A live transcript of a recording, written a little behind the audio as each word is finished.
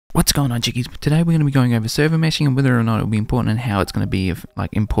What's going on, chickies? Today we're going to be going over server meshing and whether or not it will be important and how it's going to be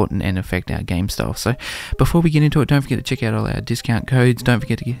important and affect our game style. So before we get into it, don't forget to check out all our discount codes. Don't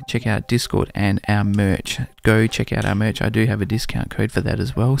forget to check out Discord and our merch. Go check out our merch. I do have a discount code for that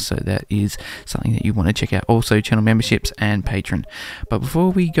as well, so that is something that you want to check out. Also channel memberships and Patreon. But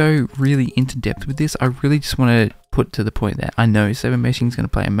before we go really into depth with this, I really just want to put to the point that I know server meshing is going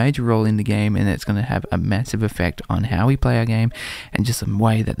to play a major role in the game, and it's going to have a massive effect on how we play our game and just the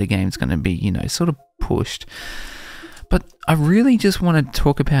way that the game's going to be, sort of pushed. But I really just want to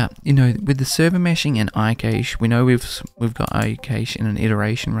talk about, with the server meshing and iCache, we know we've got iCache in an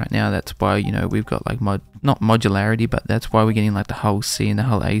iteration right now. That's why, we've got not modularity, but that's why we're getting like the whole C and the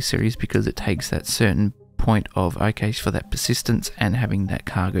whole A series, because it takes that certain point of iCache for that persistence and having that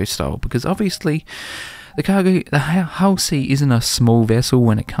cargo style, because obviously the hull C isn't a small vessel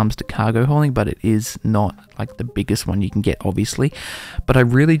when it comes to cargo hauling, but it is not like the biggest one you can get, obviously. But I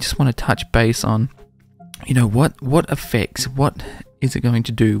really just want to touch base on, what effects, what is it going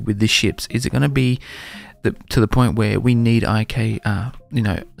to do with the ships? Is it going to be to the point where we need server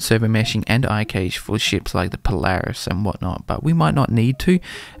meshing and iCache for ships like the Polaris and whatnot, but we might not need to,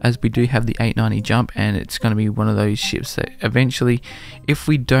 as we do have the 890 jump, and it's going to be one of those ships that eventually, if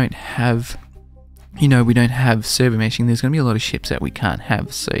we don't have server meshing, there's going to be a lot of ships that we can't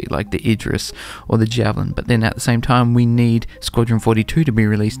have, say like the Idris or the Javelin, but then at the same time we need Squadron 42 to be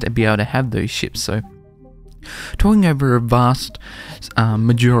released to be able to have those ships. So talking over a vast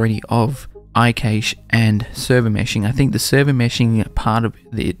majority of iCache and server meshing, I think the server meshing part of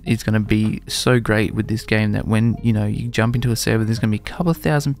it is going to be so great with this game that when you jump into a server, there's going to be a couple of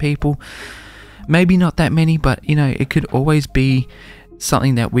thousand people, maybe not that many, but it could always be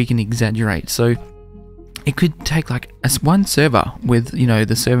something that we can exaggerate. So it could take like one server with,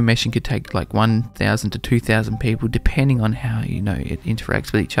 the server meshing could take like 1,000 to 2,000 people, depending on how, it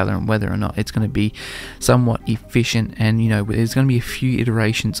interacts with each other and whether or not it's going to be somewhat efficient. And, there's going to be a few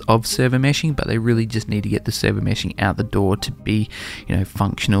iterations of server meshing, but they really just need to get the server meshing out the door to be,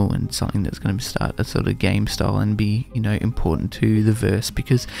 functional and something that's going to start a sort of game style and be, important to the verse.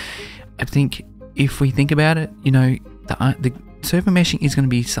 Because I think if we think about it, the server meshing is going to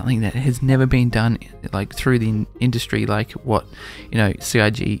be something that has never been done like through the industry, like what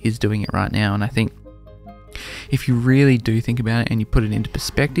CIG is doing it right now. And I think if you really do think about it and you put it into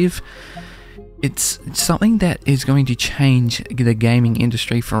perspective, it's something that is going to change the gaming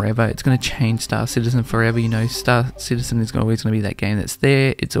industry forever. It's going to change Star Citizen forever. Star Citizen is always going to be that game that's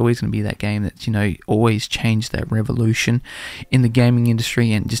there. It's always going to be that game that's, always changed that revolution in the gaming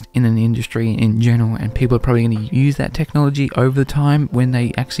industry and just in an industry in general. And people are probably going to use that technology over the time when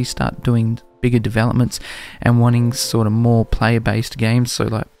they actually start doing bigger developments and wanting sort of more player-based games. So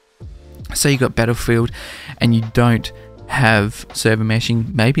like, say you got Battlefield and you don't have server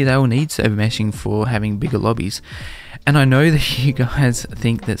meshing, maybe they will need server meshing for having bigger lobbies. And I know that you guys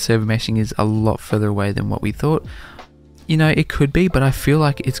think that server meshing is a lot further away than what we thought. It could be, but I feel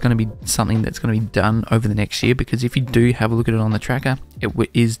like it's going to be something that's going to be done over the next year, because if you do have a look at it on the tracker, it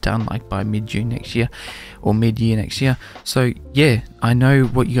is done like by mid-June next year or mid-year next year. So yeah, I know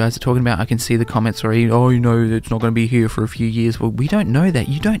what you guys are talking about. I can see the comments already. Oh, it's not going to be here for a few years. Well, we don't know that.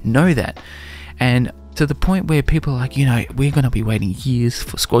 You don't know that. And to the point where people are like, we're going to be waiting years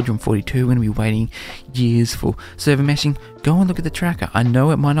for Squadron 42, we're going to be waiting years for server meshing. Go and look at the tracker. I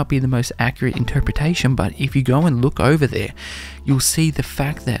know it might not be the most accurate interpretation, but if you go and look over there, you'll see the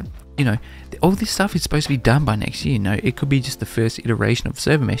fact that, all this stuff is supposed to be done by next year. It could be just the first iteration of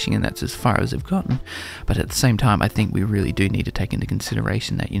server meshing, and that's as far as they've gotten. But at the same time, I think we really do need to take into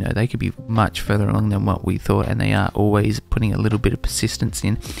consideration that, they could be much further along than what we thought, and they are always putting a little bit of persistence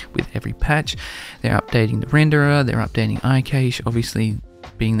in with every patch. They're updating the renderer, they're updating iCache, obviously,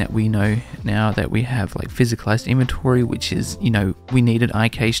 being that we know now that we have like physicalized inventory, which is, we needed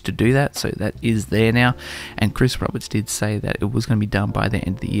iCache to do that, so that is there now. And Chris Roberts did say that it was going to be done by the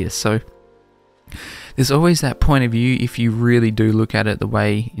end of the year. So there's always that point of view if you really do look at it the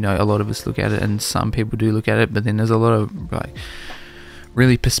way, a lot of us look at it, and some people do look at it, but then there's a lot of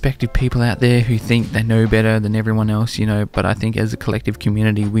really perspective people out there who think they know better than everyone else, but I think as a collective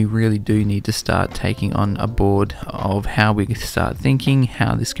community, we really do need to start taking on a board of how we start thinking,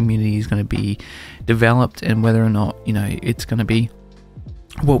 how this community is going to be developed, and whether or not, it's going to be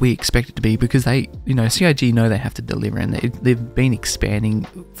what we expect it to be, because they, CIG know they have to deliver, and they've been expanding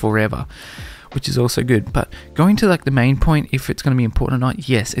forever which is also good. But going to like the main point, if it's going to be important or not,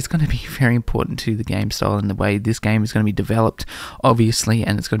 yes, it's going to be very important to the game style and the way this game is going to be developed, obviously,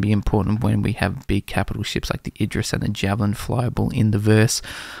 and it's going to be important when we have big capital ships like the Idris and the Javelin flyable in the verse,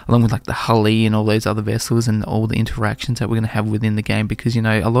 along with like the Hully and all those other vessels and all the interactions that we're going to have within the game, because, you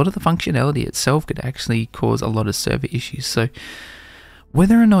know, a lot of the functionality itself could actually cause a lot of server issues. So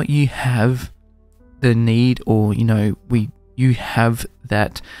whether or not you have the need, or, you know, you have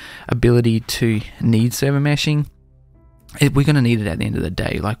that ability to need server meshing, we're going to need it at the end of the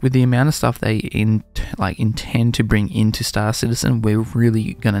day. Like, with the amount of stuff they intend to bring into Star Citizen, we're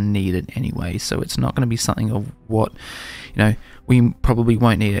really going to need it anyway. So it's not going to be something of what, you know, we probably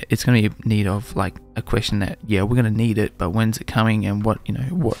won't need it. It's going to be a need of like a question that, yeah, we're going to need it, but when's it coming, and what, you know,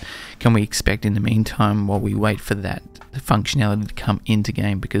 what can we expect in the meantime while we wait for that functionality to come into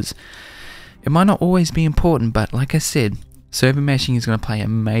game, because it might not always be important, but like I said, server meshing is going to play a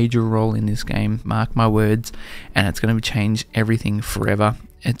major role in this game, mark my words, and it's going to change everything forever.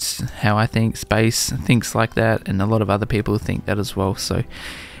 It's how I think, Space thinks like that, and a lot of other people think that as well. So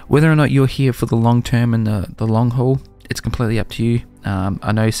whether or not you're here for the long term and the long haul, it's completely up to you.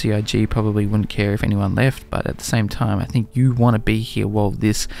 I know CIG probably wouldn't care if anyone left, but at the same time, I think you want to be here while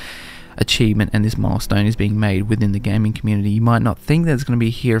this achievement and this milestone is being made within the gaming community. You might not think that it's going to be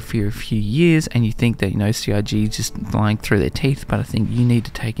here for a few years, and you think that, you know, CIG is just lying through their teeth, but I think you need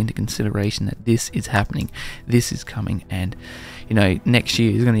to take into consideration that this is happening, this is coming, and, you know, next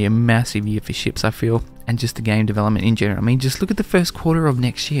year is going to be a massive year for ships, I feel, and just the game development in general. I mean, just look at the first quarter of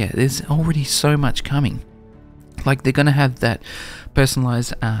next year. There's already so much coming. Like, they're going to have that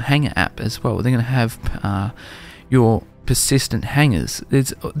personalized hangar app as well. They're going to have your persistent hangers.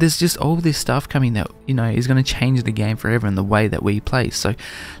 There's just all this stuff coming that, you know, is going to change the game forever and the way that we play. So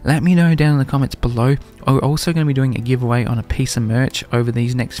let me know down in the comments below. I'm also going to be doing a giveaway on a piece of merch over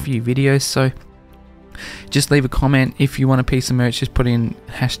these next few videos, so just leave a comment. If you want a piece of merch, just put in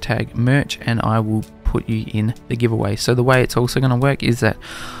hashtag merch and I will put you in the giveaway. So the way it's also going to work is that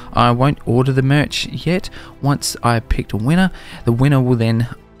I won't order the merch yet. Once I picked a winner, the winner will then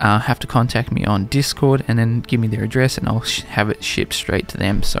have to contact me on Discord and then give me their address, and I'll have it shipped straight to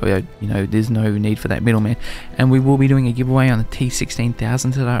them. So you know, there's no need for that middleman. And we will be doing a giveaway on the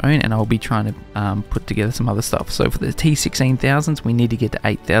T16000s that I own, and I'll be trying to put together some other stuff. So for the T16000s, we need to get to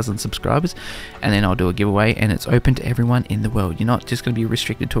 8,000 subscribers, and then I'll do a giveaway, and it's open to everyone in the world. You're not just going to be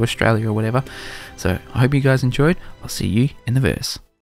restricted to Australia or whatever. So I hope you guys enjoyed. I'll see you in the verse.